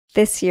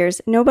This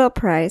year's Nobel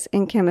Prize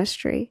in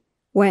Chemistry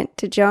went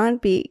to John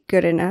B.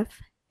 Goodenough,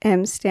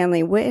 M.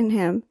 Stanley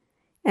Whittingham,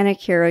 and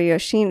Akira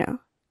Yoshino.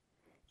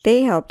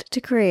 They helped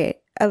to create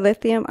a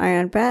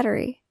lithium-ion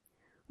battery,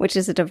 which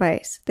is a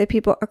device that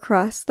people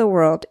across the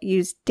world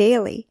use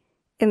daily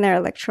in their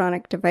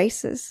electronic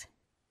devices.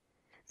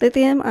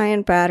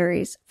 Lithium-ion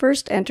batteries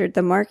first entered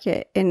the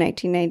market in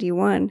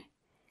 1991,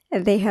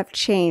 and they have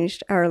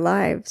changed our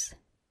lives.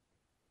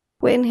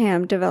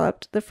 Whittingham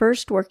developed the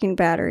first working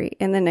battery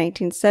in the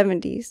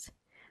 1970s,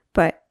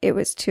 but it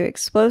was too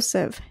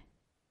explosive.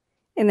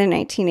 In the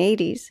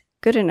 1980s,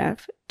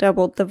 Goodenough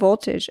doubled the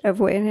voltage of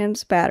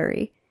Whittingham's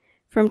battery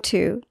from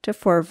 2 to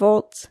 4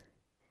 volts.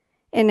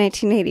 In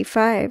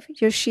 1985,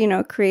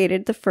 Yoshino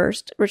created the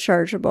first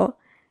rechargeable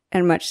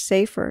and much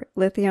safer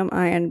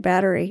lithium-ion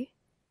battery.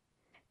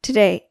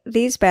 Today,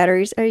 these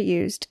batteries are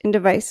used in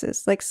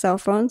devices like cell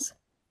phones,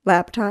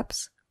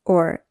 laptops,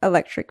 or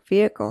electric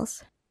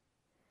vehicles.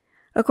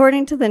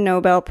 According to the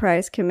Nobel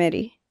Prize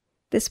Committee,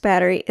 this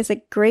battery is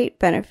a great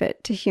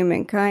benefit to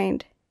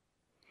humankind.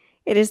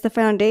 It is the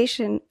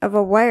foundation of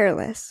a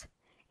wireless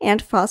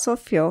and fossil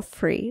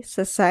fuel-free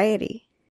society.